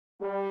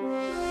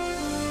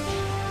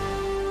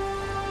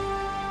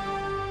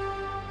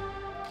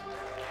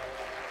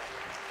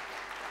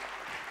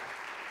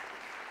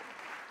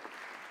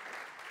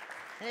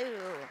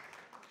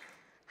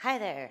Hi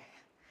there.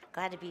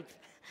 Glad to be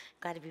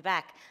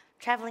back.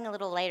 Traveling a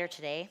little lighter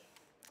today.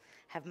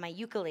 Have my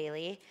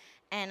ukulele,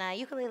 and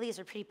ukuleles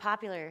are pretty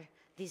popular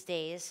these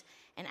days.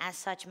 And as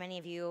such, many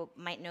of you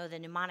might know the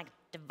mnemonic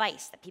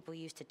device that people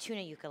use to tune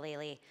a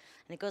ukulele,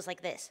 and it goes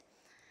like this: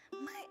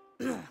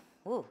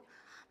 ooh,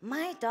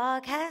 my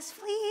dog has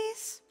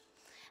fleas.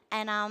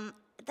 And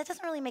that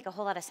doesn't really make a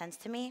whole lot of sense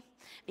to me,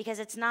 because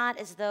it's not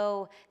as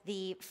though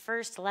the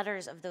first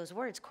letters of those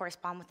words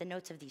correspond with the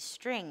notes of these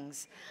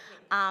strings.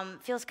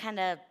 Feels kind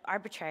of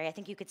arbitrary. I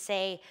think you could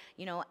say,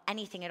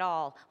 anything at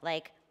all,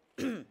 like,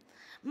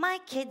 my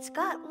kid's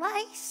got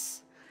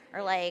lice,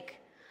 or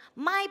like,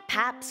 my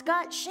pap's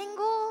got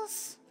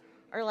shingles,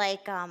 or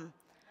like,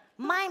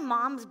 my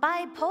mom's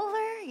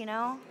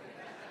bipolar,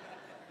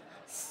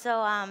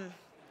 So,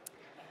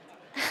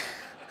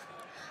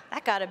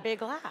 that got a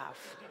big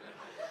laugh.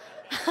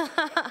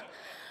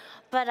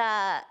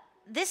 But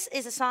this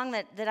is a song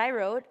that I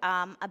wrote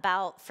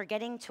about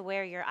forgetting to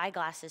wear your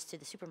eyeglasses to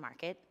the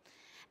supermarket,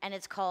 and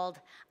it's called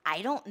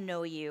I Don't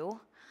Know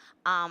You.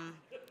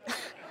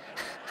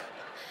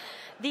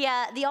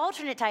 The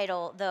alternate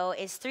title, though,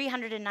 is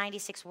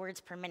 396 words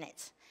per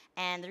minute,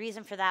 and the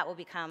reason for that will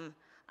become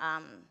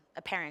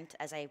apparent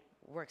as I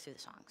work through the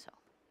song, so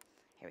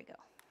here we go.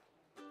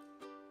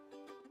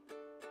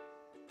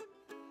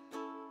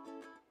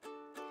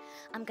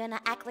 I'm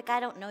gonna act like I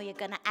don't know you,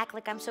 gonna act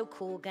like I'm so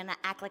cool, gonna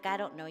act like I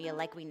don't know you,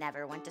 like we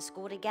never went to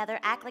school together,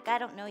 act like I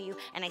don't know you,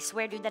 and I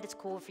swear, dude, that it's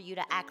cool for you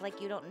to act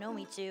like you don't know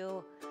me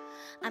too.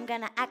 I'm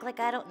gonna act like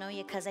I don't know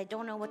you, cause I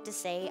don't know what to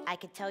say. I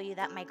could tell you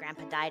that my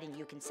grandpa died and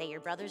you can say your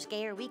brother's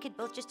gay, or we could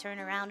both just turn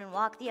around and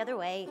walk the other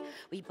way.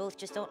 We both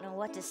just don't know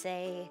what to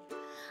say.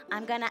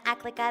 I'm gonna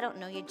act like I don't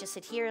know you, just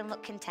sit here and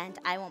look content.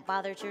 I won't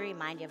bother to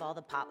remind you of all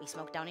the pot we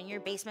smoked down in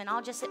your basement.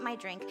 I'll just sip my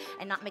drink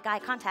and not make eye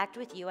contact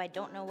with you. I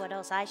don't know what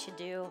else I should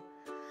do.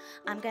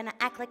 I'm gonna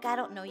act like I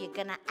don't know you,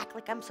 gonna act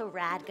like I'm so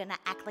rad, gonna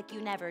act like you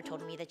never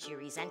told me that you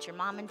resent your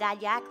mom and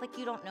dad. You act like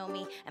you don't know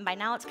me, and by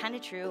now it's kinda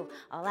true.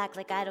 I'll act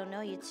like I don't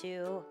know you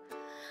too.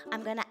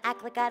 I'm gonna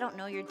act like I don't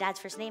know your dad's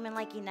first name, and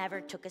like he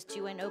never took us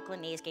to an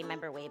Oakland A's game.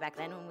 Remember way back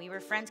then when we were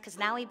friends, cause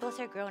now we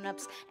both are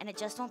grown-ups, and it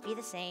just won't be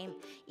the same,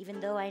 even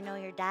though I know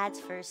your dad's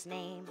first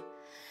name.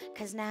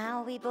 Cause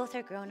now we both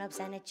are grown-ups,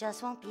 and it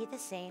just won't be the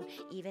same,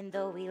 even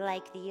though we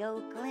like the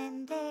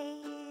Oakland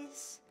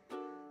A's.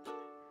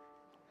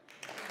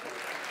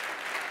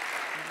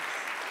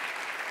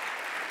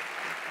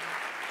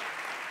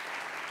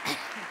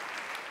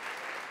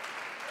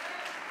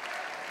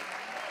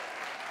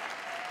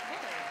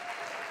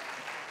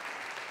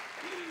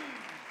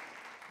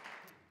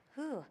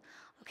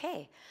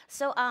 Okay,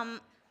 so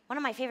one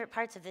of my favorite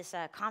parts of this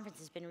conference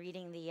has been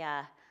reading the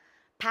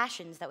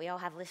passions that we all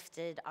have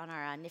listed on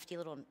our nifty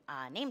little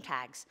name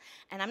tags.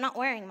 And I'm not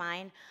wearing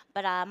mine,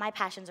 but my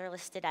passions are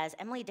listed as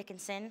Emily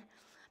Dickinson,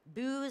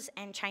 booze,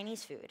 and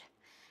Chinese food.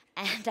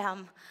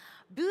 And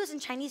booze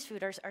and Chinese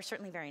food are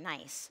certainly very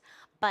nice,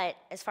 but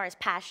as far as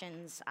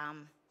passions,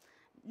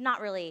 not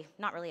really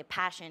a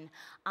passion.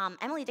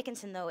 Emily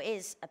Dickinson, though,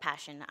 is a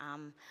passion.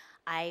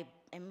 I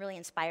am really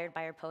inspired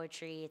by her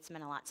poetry. It's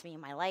meant a lot to me in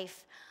my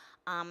life.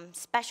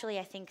 Especially,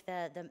 I think,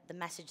 the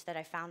message that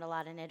I found a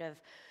lot in it of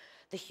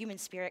the human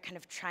spirit kind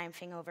of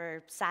triumphing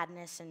over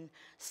sadness and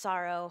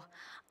sorrow.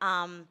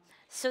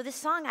 So this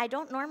song, I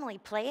don't normally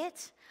play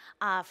it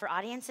for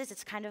audiences.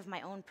 It's kind of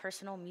my own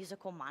personal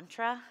musical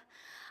mantra.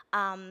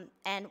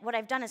 And what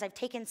I've done is I've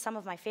taken some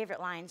of my favorite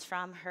lines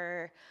from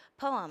her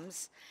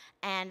poems,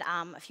 and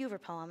a few of her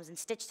poems, and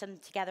stitched them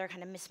together,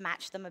 kind of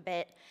mismatched them a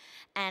bit,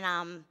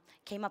 and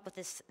came up with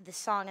this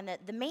song. And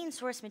the main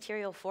source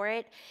material for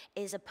it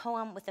is a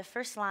poem with the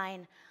first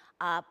line,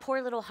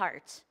 Poor Little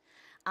Heart.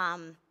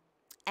 And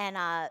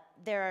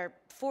there are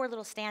 4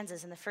 little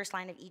stanzas, and the first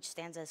line of each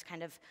stanza is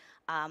kind of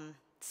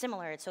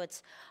similar. So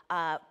it's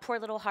poor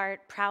little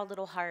heart, proud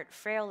little heart,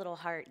 frail little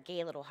heart,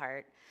 gay little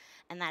heart.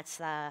 And that's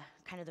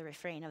kind of the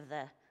refrain of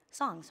the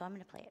song, so I'm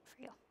going to play it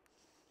for you.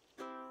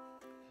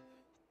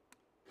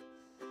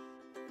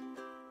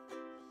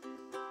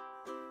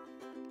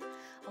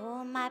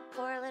 Oh, my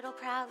poor little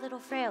proud little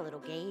frail little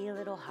gay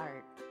little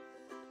heart.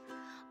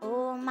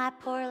 Oh, my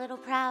poor little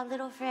proud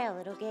little frail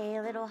little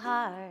gay little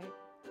heart.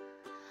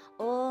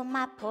 Oh,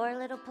 my poor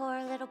little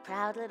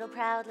proud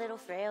little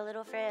frail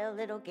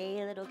little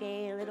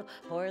gay little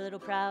poor little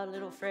proud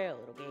little frail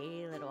little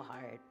gay little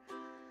heart.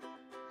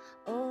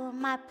 Oh,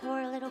 my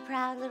poor little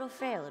proud little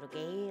frail little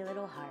gay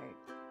little heart.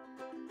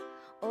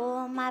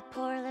 Oh, my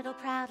poor little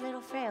proud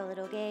little frail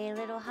little gay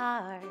little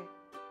heart.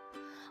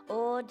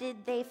 Oh,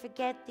 did they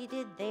forget thee,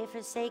 did they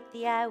forsake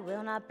thee? I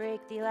will not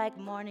break thee like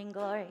morning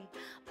glory.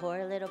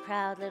 Poor little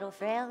proud little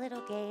frail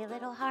little gay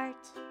little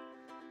heart.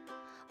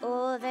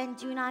 Oh, then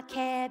do not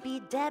care,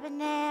 be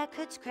debonair,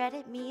 couldst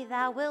credit me,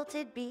 thou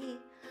wilted be.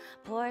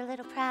 Poor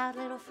little proud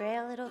little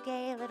frail little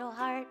gay little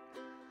heart.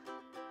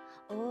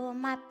 Oh,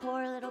 my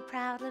poor little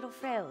proud little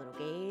frail little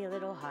gay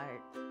little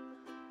heart.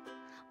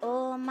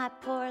 Oh, my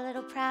poor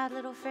little proud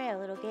little frail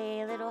little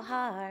gay little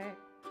heart.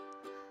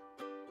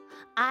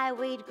 I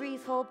wade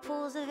grief, whole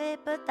pools of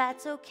it, but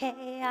that's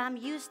okay, I'm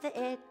used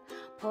to it.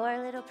 Poor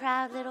little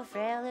proud, little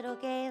frail, little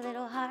gay,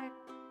 little heart.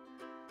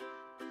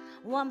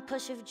 One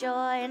push of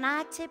joy and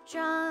I tip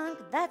drunk,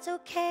 that's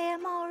okay,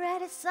 I'm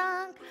already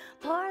sunk.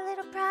 Poor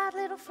little proud,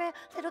 little frail,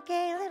 little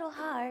gay, little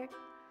heart.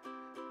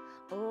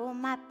 Oh,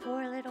 my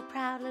poor little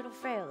proud, little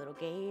frail, little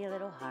gay,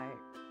 little heart.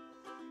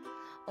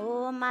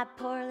 Oh, my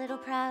poor little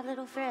proud,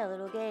 little frail,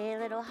 little gay,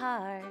 little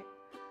heart.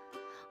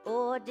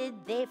 Oh,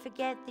 did they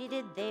forget thee,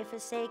 did they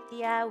forsake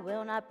thee? I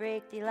will not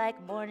break thee like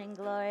morning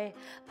glory.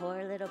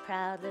 Poor little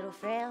proud, little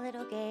frail,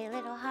 little gay,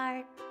 little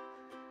heart.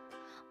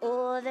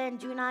 Oh, then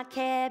do not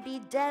care, be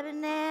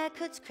debonair,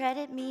 couldst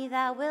credit me,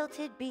 thou wilt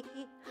it be.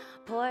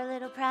 Poor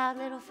little proud,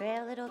 little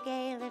frail, little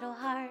gay, little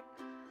heart.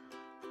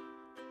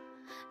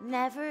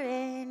 Never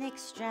in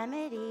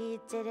extremity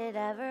did it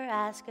ever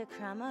ask a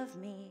crumb of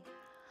me.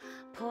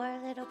 Poor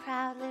little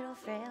proud, little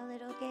frail,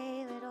 little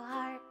gay, little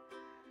heart.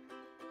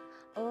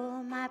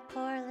 Oh, my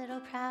poor little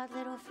proud,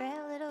 little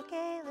frail, little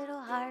gay, little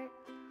heart.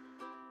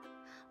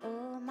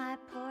 Oh, my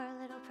poor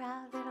little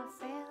proud, little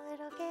frail,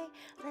 little gay,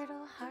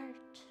 little heart.